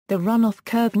The runoff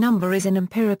curve number is an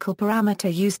empirical parameter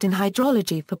used in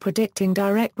hydrology for predicting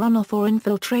direct runoff or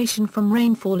infiltration from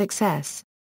rainfall excess.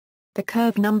 The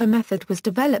curve number method was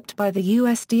developed by the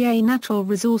USDA Natural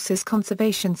Resources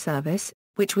Conservation Service,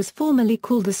 which was formerly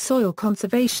called the Soil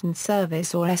Conservation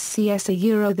Service or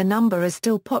SCS. The number is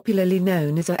still popularly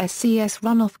known as a SCS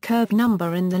runoff curve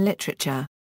number in the literature.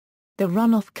 The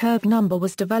runoff curve number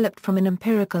was developed from an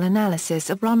empirical analysis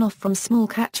of runoff from small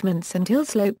catchments and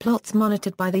hillslope plots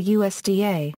monitored by the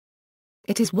USDA.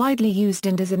 It is widely used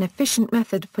and is an efficient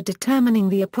method for determining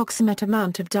the approximate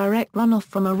amount of direct runoff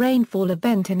from a rainfall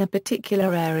event in a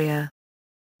particular area.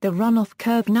 The runoff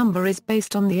curve number is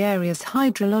based on the area's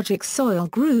hydrologic soil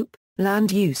group,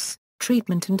 land use,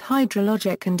 treatment and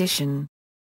hydrologic condition.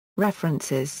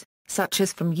 References, such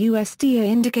as from USDA,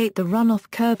 indicate the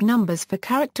runoff curve numbers for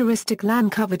characteristic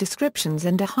land cover descriptions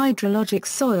and a hydrologic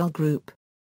soil group.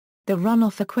 The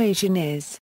runoff equation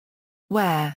is: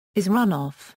 where is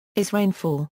runoff, is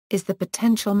rainfall, is the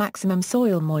potential maximum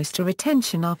soil moisture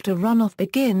retention after runoff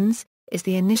begins, is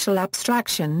the initial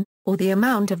abstraction, or the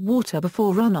amount of water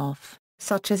before runoff,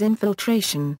 such as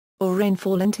infiltration, or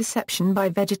rainfall interception by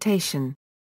vegetation.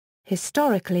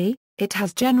 Historically, it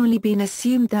has generally been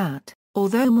assumed that,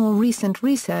 although more recent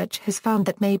research has found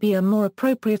that may be a more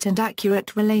appropriate and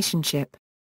accurate relationship.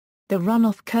 The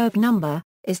runoff curve number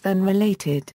is then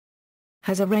related.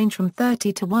 Has a range from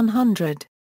 30 to 100.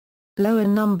 Lower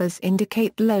numbers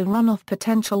indicate low runoff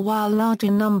potential while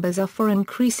larger numbers are for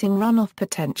increasing runoff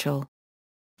potential.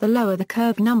 The lower the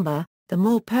curve number, the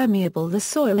more permeable the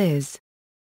soil is.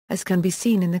 As can be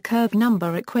seen in the curve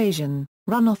number equation,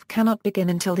 runoff cannot begin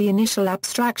until the initial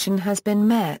abstraction has been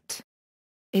met.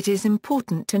 It is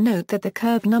important to note that the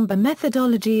curve number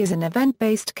methodology is an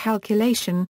event-based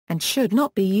calculation, and should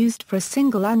not be used for a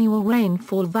single annual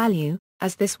rainfall value,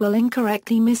 as this will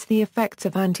incorrectly miss the effects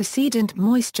of antecedent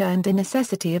moisture and the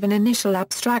necessity of an initial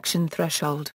abstraction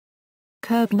threshold.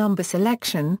 Curve number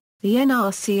selection: the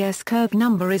NRCS curve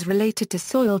number is related to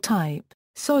soil type,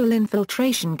 soil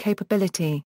infiltration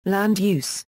capability, land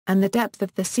use, and the depth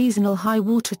of the seasonal high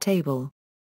water table.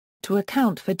 To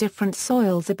account for different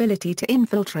soils' ability to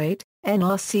infiltrate,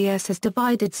 NRCS has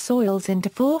divided soils into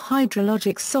 4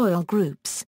 hydrologic soil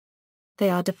groups. They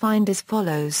are defined as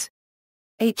follows.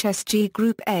 HSG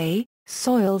Group A,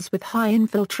 soils with high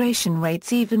infiltration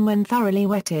rates even when thoroughly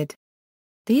wetted.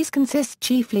 These consist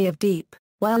chiefly of deep,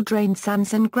 well-drained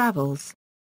sands and gravels.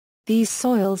 These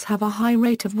soils have a high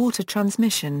rate of water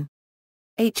transmission.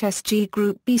 HSG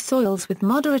Group B, soils with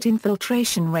moderate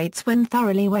infiltration rates when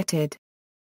thoroughly wetted.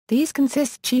 These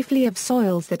consist chiefly of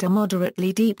soils that are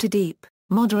moderately deep to deep,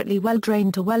 moderately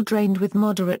well-drained to well-drained with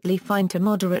moderately fine to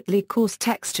moderately coarse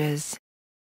textures.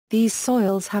 These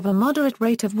soils have a moderate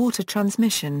rate of water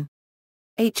transmission.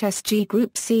 HSG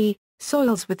Group C,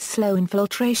 soils with slow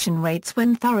infiltration rates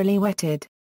when thoroughly wetted.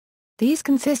 These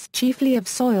consist chiefly of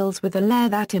soils with a layer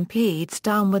that impedes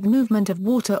downward movement of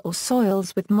water or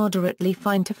soils with moderately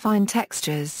fine to fine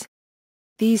textures.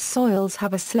 These soils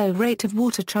have a slow rate of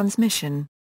water transmission.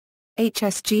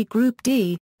 HSG Group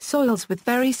D, soils with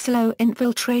very slow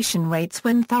infiltration rates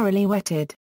when thoroughly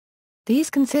wetted. These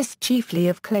consist chiefly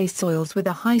of clay soils with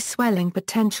a high swelling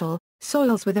potential,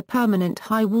 soils with a permanent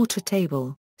high water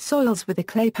table, soils with a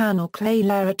clay pan or clay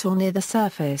layer at or near the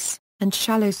surface, and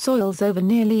shallow soils over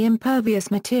nearly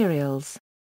impervious materials.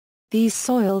 These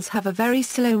soils have a very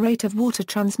slow rate of water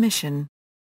transmission.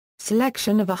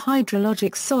 Selection of a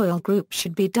hydrologic soil group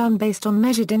should be done based on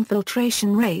measured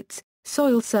infiltration rates,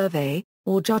 soil survey,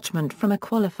 or judgment from a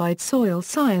qualified soil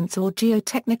science or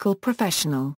geotechnical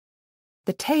professional.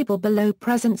 The table below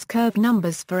presents curve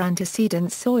numbers for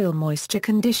antecedent soil moisture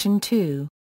condition 2.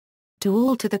 To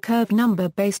alter the curve number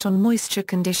based on moisture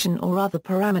condition or other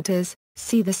parameters,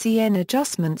 see the CN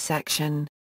adjustment section.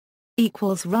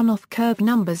 Runoff curve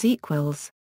numbers equals.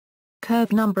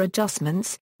 Curve number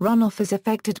adjustments: runoff is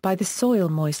affected by the soil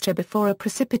moisture before a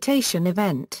precipitation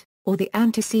event, or the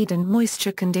antecedent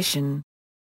moisture condition.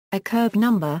 A curve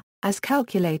number, as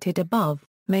calculated above,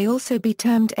 may also be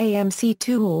termed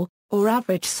AMC2 or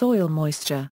average soil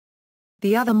moisture.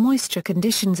 The other moisture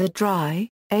conditions are dry,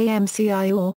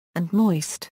 AMCI or, and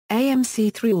moist,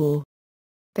 AMC3 or.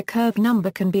 The curve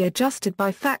number can be adjusted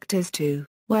by factors to,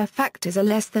 where factors are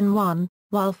less than 1,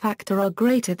 while factors are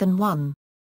greater than 1.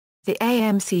 The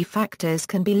AMC factors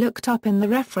can be looked up in the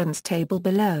reference table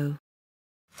below.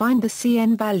 Find the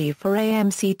CN value for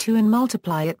AMC2 and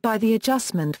multiply it by the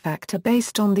adjustment factor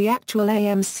based on the actual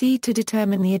AMC to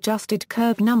determine the adjusted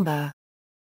curve number.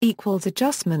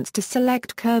 Adjustments to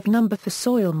select curve number for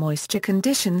soil moisture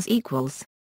conditions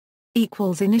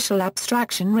Initial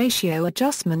abstraction ratio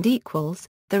adjustment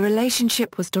The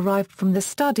relationship was derived from the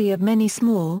study of many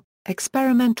small,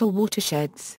 experimental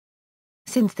watersheds.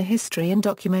 Since the history and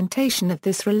documentation of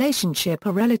this relationship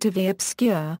are relatively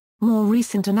obscure, more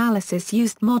recent analysis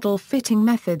used model fitting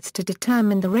methods to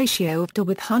determine the ratio of to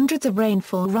with hundreds of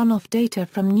rainfall runoff data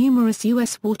from numerous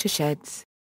U.S. watersheds.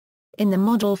 In the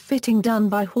model fitting done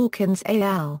by Hawkins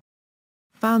al.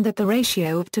 found that the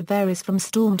ratio of to varies from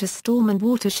storm to storm and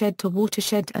watershed to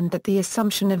watershed and that the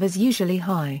assumption of is usually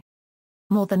high.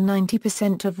 More than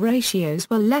 90% of ratios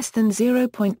were less than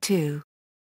 0.2.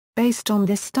 Based on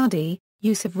this study,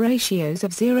 use of ratios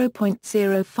of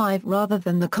 0.05 rather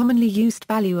than the commonly used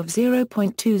value of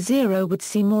 0.20 would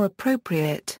seem more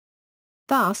appropriate.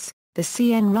 Thus, the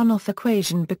CN runoff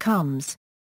equation becomes.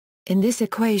 In this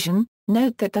equation,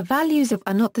 note that the values of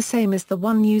are not the same as the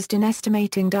one used in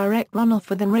estimating direct runoff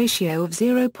with a ratio of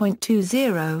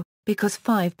 0.20, because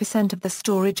 5% of the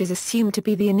storage is assumed to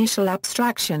be the initial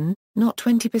abstraction, not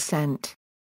 20%.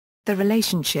 The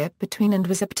relationship between and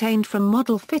was obtained from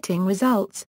model fitting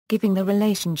results, giving the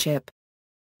relationship.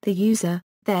 The user,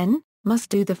 then, must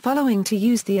do the following to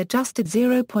use the adjusted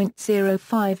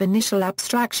 0.05 initial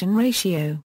abstraction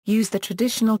ratio. Use the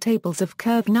traditional tables of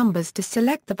curve numbers to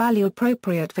select the value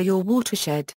appropriate for your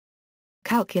watershed.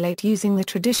 Calculate using the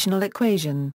traditional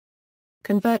equation.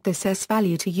 Convert this S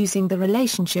value to using the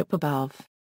relationship above.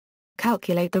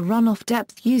 Calculate the runoff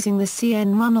depth using the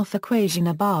CN runoff equation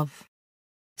above.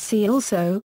 See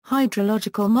also,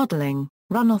 hydrological modeling,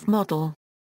 runoff model.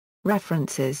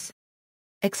 References.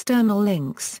 External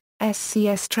links,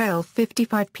 SCS Trail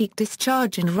 55 Peak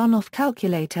Discharge and Runoff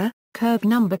Calculator, Curve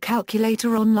Number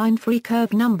Calculator Online Free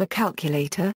Curve Number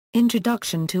Calculator,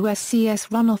 Introduction to SCS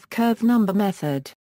Runoff Curve Number Method.